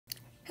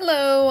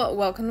Hello,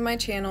 welcome to my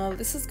channel.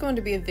 This is going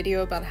to be a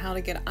video about how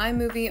to get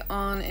iMovie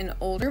on an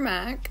older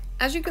Mac.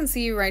 As you can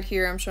see right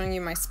here, I'm showing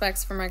you my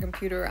specs for my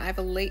computer. I have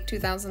a late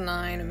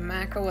 2009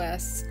 Mac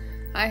OS.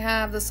 I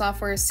have the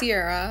software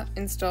Sierra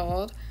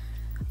installed.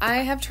 I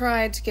have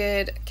tried to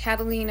get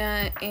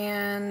Catalina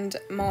and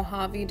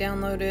Mojave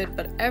downloaded,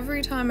 but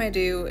every time I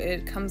do,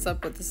 it comes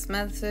up with this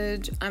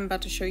message I'm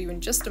about to show you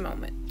in just a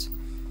moment.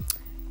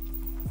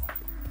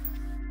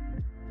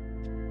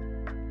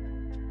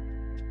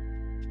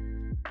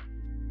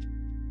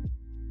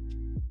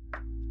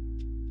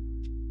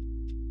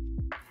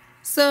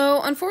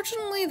 So,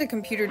 unfortunately, the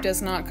computer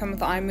does not come with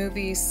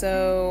iMovie,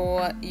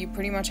 so you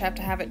pretty much have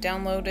to have it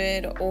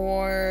downloaded,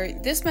 or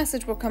this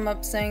message will come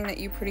up saying that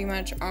you pretty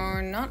much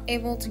are not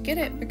able to get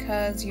it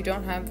because you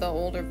don't have the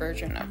older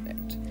version of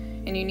it,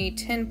 and you need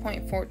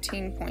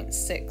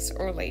 10.14.6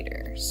 or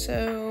later.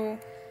 So,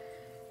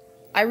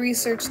 I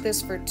researched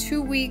this for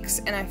 2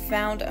 weeks, and I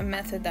found a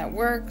method that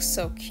works,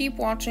 so keep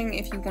watching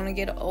if you want to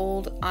get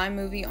old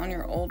iMovie on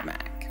your old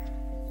Mac.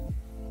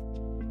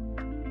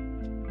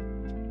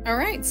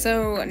 Alright,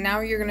 so now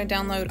you're going to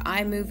download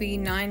iMovie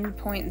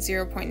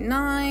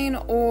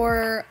 9.0.9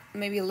 or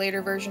maybe a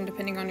later version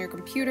depending on your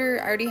computer.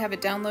 I already have it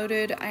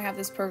downloaded. I have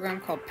this program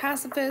called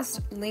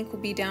Pacifist. Link will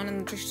be down in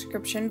the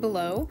description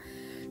below.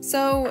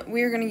 So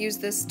we are going to use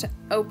this to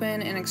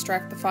open and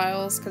extract the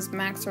files because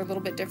Macs are a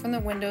little bit different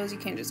than Windows. You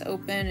can't just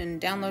open and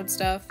download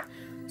stuff.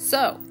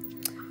 So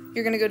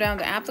you're going to go down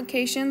to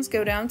Applications,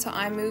 go down to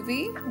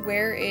iMovie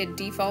where it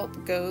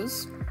default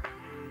goes.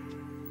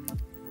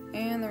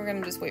 And then we're going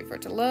to just wait for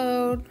it to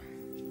load.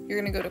 You're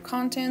going to go to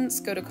Contents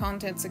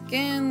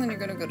again, then you're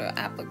going to go to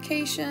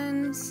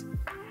Applications.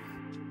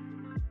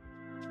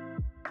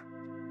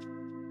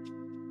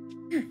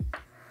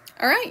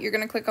 Alright, you're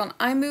going to click on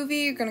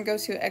iMovie, you're going to go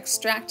to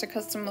Extract to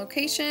Custom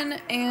Location,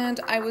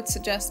 and I would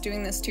suggest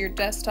doing this to your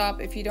desktop.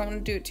 If you don't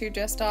want to do it to your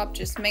desktop,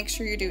 just make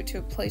sure you do it to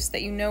a place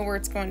that you know where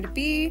it's going to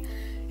be,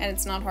 and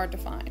it's not hard to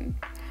find.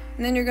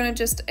 And then you're going to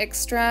just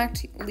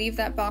extract, leave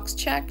that box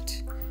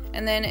checked,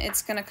 and then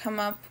it's going to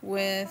come up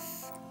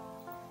with,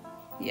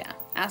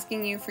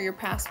 asking you for your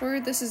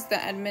password. This is the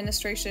the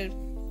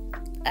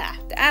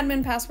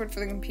admin password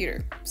for the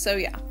computer. So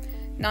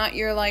not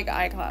your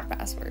iCloud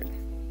password.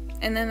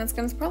 And then it's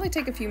going to probably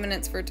take a few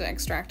minutes for it to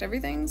extract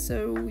everything,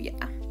 so yeah.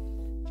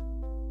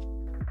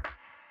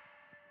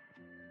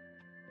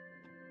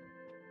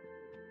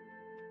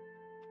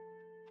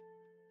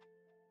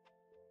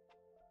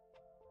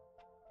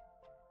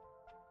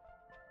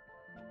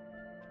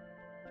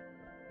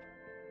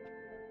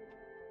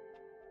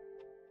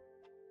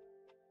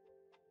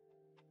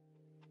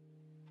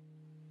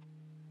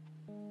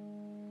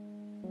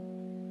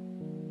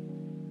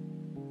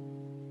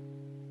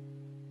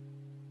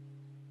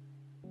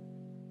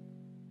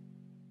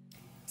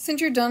 Since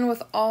you're done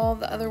with all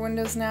the other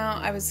windows now,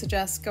 I would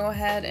suggest go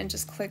ahead and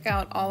just click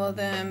out all of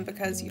them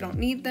because you don't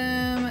need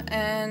them,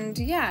 and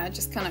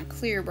just kind of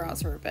clear your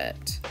browser a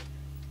bit.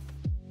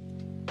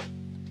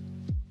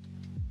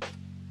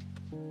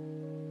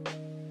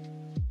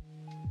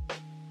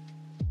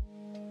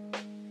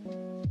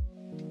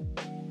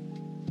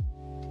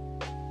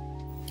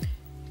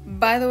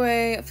 By the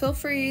way, feel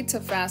free to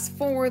fast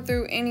forward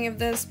through any of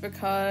this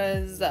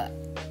because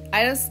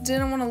I just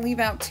didn't want to leave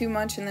out too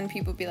much and then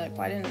people be like,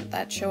 why didn't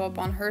that show up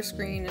on her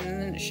screen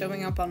and then it's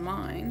showing up on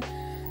mine?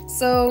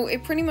 So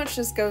it pretty much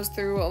just goes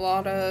through a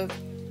lot of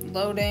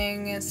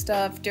loading and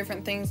stuff,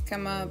 different things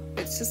come up.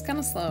 It's just kind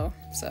of slow.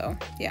 So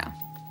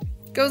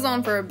goes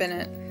on for a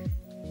minute.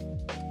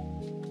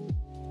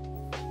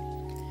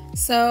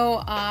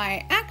 So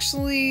I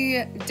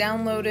actually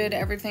downloaded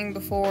everything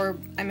before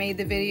I made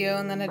the video,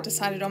 and then I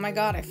decided, oh my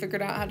god, I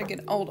figured out how to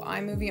get old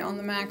iMovie on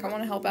the Mac. I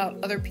want to help out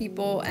other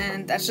people,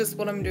 and that's just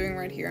what I'm doing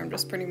right here. I'm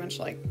just pretty much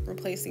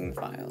replacing the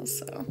files,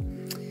 so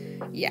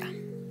yeah.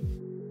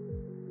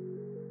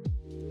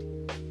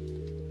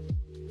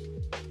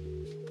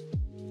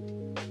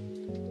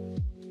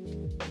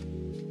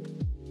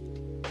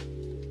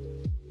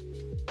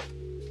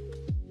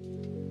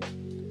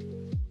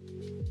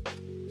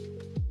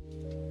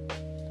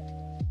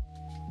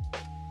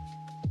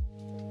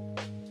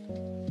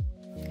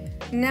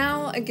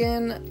 Now,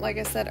 again, like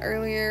I said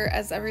earlier,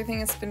 as everything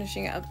is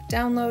finishing up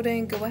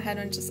downloading, go ahead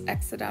and just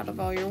exit out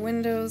of all your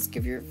windows.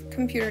 Give your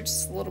computer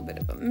just a little bit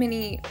of a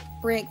mini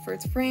break for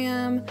its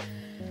RAM.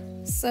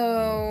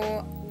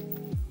 So,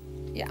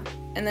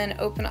 and then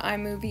open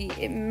iMovie.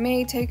 It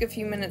may take a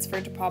few minutes for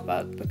it to pop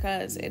up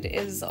because it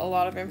is a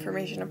lot of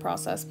information to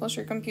process. Plus,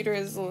 your computer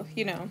is,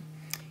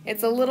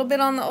 it's a little bit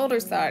on the older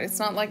side. It's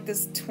not like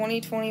this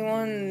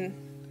 2021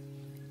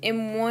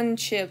 M1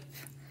 chip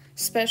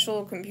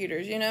special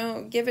computers,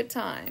 give it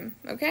time,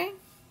 okay?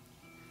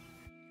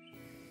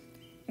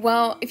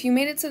 Well, if you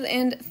made it to the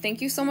end,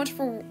 thank you so much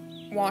for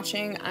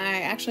watching.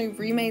 I actually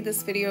remade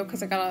this video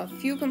because I got a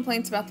few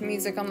complaints about the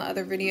music on the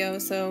other video,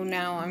 so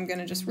now I'm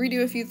gonna just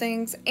redo a few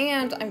things,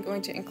 and I'm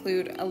going to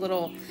include a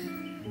little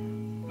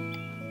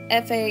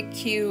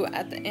FAQ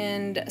at the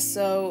end,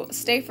 so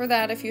stay for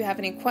that if you have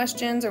any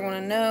questions or want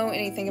to know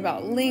anything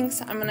about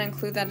links. I'm going to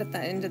include that at the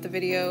end of the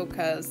video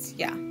because,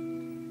 yeah,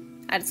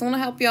 I just want to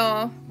help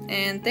y'all.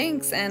 And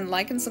thanks, and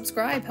like and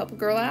subscribe. Help a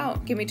girl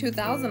out. Give me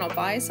 2,000, I'll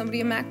buy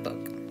somebody a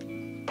MacBook.